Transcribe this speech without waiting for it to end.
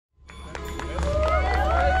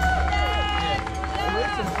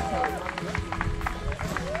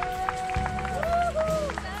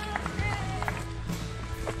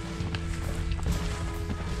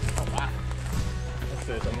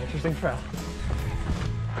trail.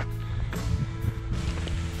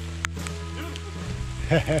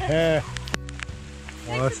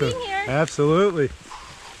 Thanks for being here. Absolutely.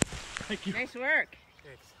 Thank you. Nice work.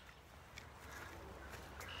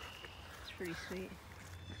 It's pretty sweet.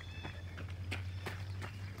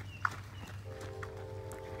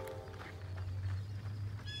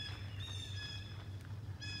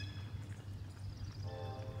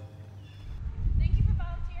 Thank you for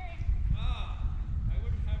volunteering. I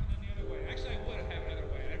wouldn't have it any other way. Actually, I would have it another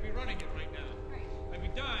way. I'd be running it right now. Right. I'd be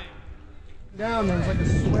dying. Down there's like a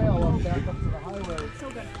swale up back up to the highway. So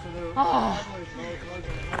good. So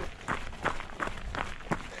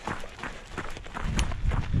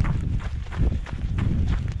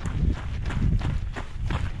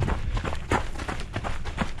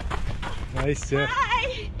nice, Jeff.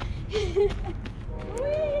 Hi.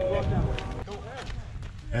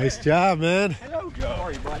 Nice job, man. Hello, Joe. How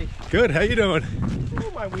are you, buddy? Good. How you doing?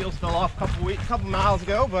 Oh, my wheels fell off a couple miles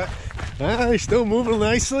ago, but You're still moving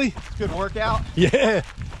nicely. it's a good workout. Yeah.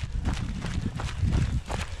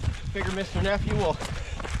 Figure Mr. Nephew will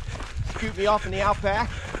scoot me off in the outback.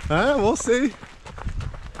 We'll see.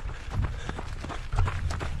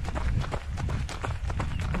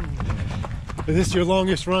 Is this your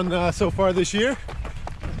longest run so far this year?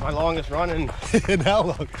 It's my longest run in And how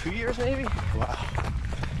long? 2 years, maybe. Wow.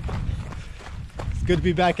 It's good to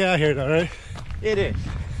be back out here, though, right? It is.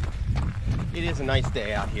 It is a nice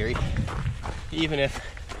day out here, even if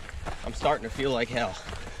I'm starting to feel like hell.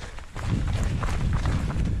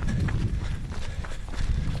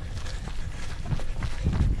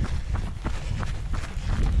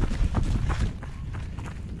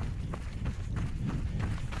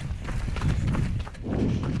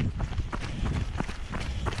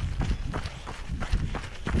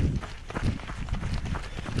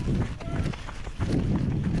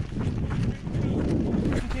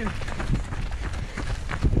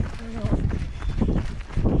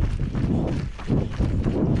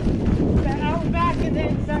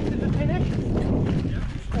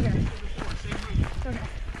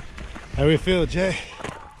 How do you feel, Jay?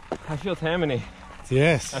 I feel Tammany.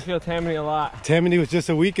 Yes. I feel Tammany a lot. Tammany was just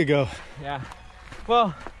a week ago. Yeah.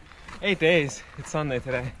 Well, 8 days. It's Sunday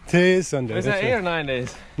today. Today is Sunday. Is that that's 8 right. or 9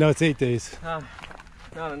 days? No, it's 8 days.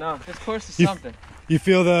 No. This course is You- something. You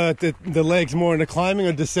feel the legs more in the climbing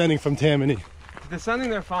or descending from Tammany?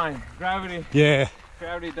 Descending, they're fine. Gravity Yeah.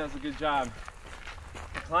 does a good job.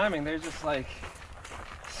 The climbing, they're just like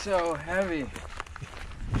so heavy.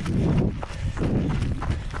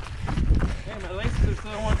 Hey, my laces are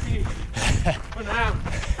still in one piece. For now.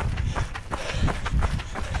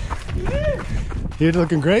 You're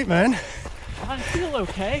looking great, man. I feel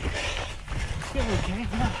okay.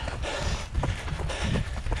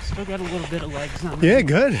 Still got a little bit of legs on me. Yeah,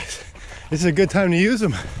 good. This is a good time to use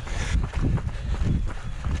them.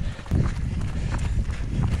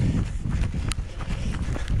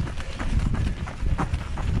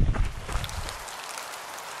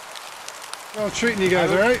 Oh, treating you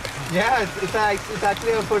guys, all right? Yeah, it's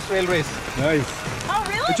actually our first trail race. Nice. Oh,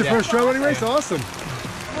 really? It's your first trail running race? Awesome.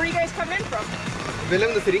 Where are you guys coming in from?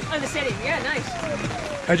 Willem, the city. Oh, the city. Yeah, nice.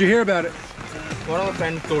 How'd you hear about it? One of our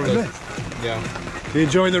friends told us. Yeah. You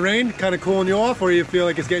enjoying the rain? Kind of cooling you off, or you feel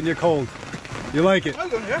like it's getting you cold? You like it?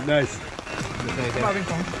 Yeah. Nice.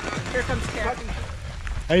 Here comes Kara.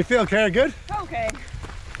 How you feel, Kara? Good? Okay.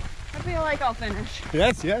 I feel like I'll finish.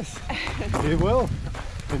 Yes, yes. You will.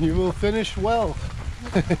 And you will finish well.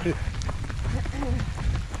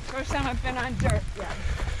 First time I've been on dirt. Yeah,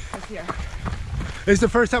 this year. It's the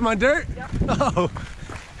first time on dirt? Yep. Oh.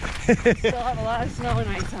 Still have a lot of snow and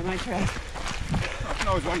ice on my trail.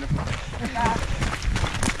 Snow is wonderful.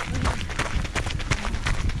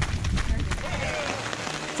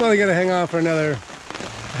 It's only gonna hang on for another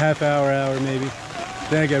half hour maybe.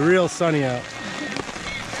 Then I get real sunny out.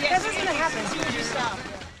 Yeah, this is gonna happen as soon as you stop.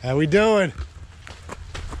 How we doing?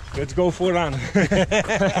 Let's go for a run.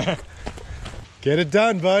 Get it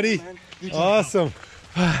done, buddy. Awesome.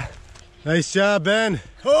 Nice job, Ben.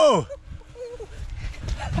 Oh!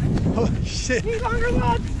 Holy shit.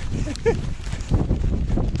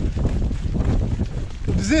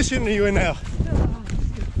 What position are you in now?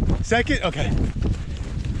 Second? Okay.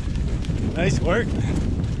 Nice work.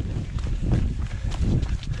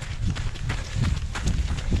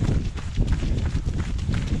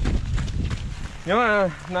 You know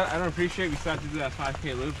what I don't appreciate? We started to do that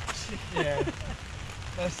 5K loop. Yeah.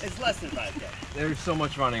 It's less than 5K. There's so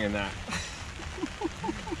much running in that.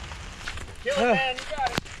 Kill it, man. You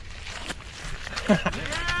got it.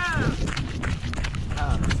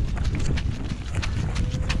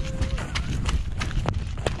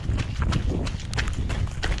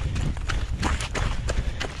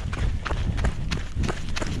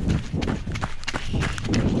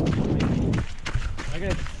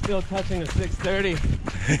 still touching the 630.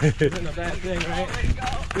 Isn't a bad thing, right?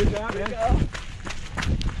 Good job, man.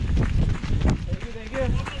 Thank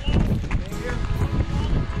you.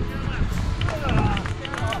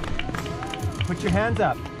 Put your hands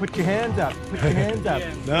up. Put your hands up. Put your hands up.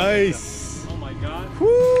 Nice. Oh my God.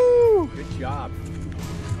 Woo! Good job.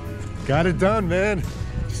 Got it done, man.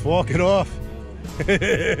 Just walk it off.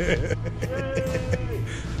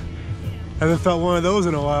 Haven't felt one of those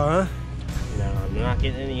in a while, huh? No, I'm not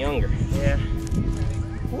getting any younger. Yeah.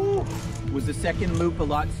 Was the second loop a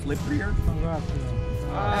lot slipperier?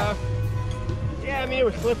 Yeah, I mean, it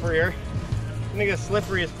was slipperier. I think the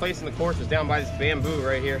slipperiest place in the course is down by this bamboo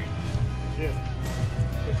right here.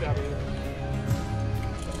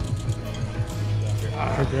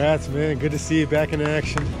 Congrats, man. Good to see you back in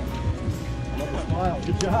action.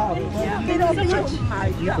 Good job. Keep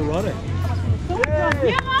it running.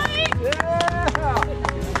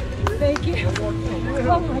 Thank you. Oh my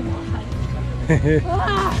God.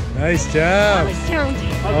 Nice job. That was terrible.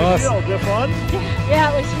 Awesome. Was it fun? Yeah,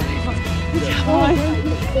 it was really fun. Good job.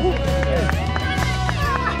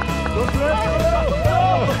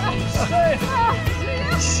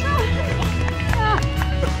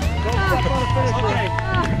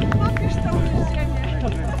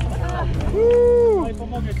 Woo!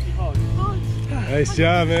 Nice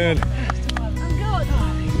job, man.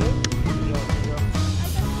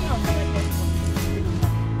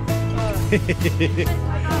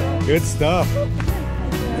 Good stuff.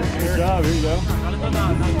 Good job. Here you go.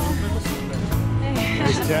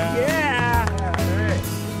 Nice job. Yeah.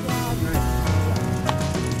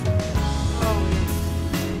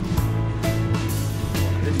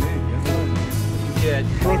 Good.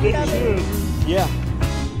 Yeah.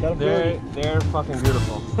 They're fucking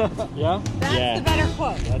beautiful. Yeah? That's the better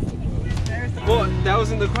quote. Well, that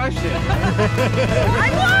wasn't the question.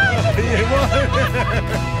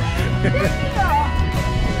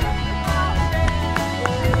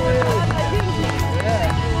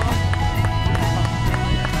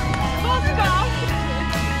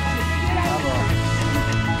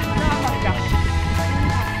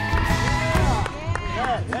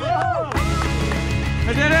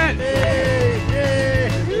 I did it!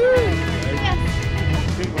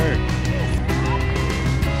 Good work.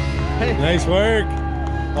 Nice work.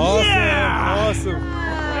 Awesome. Yeah! Awesome.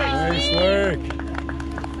 Nice work.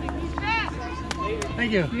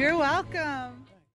 Thank you. You're welcome.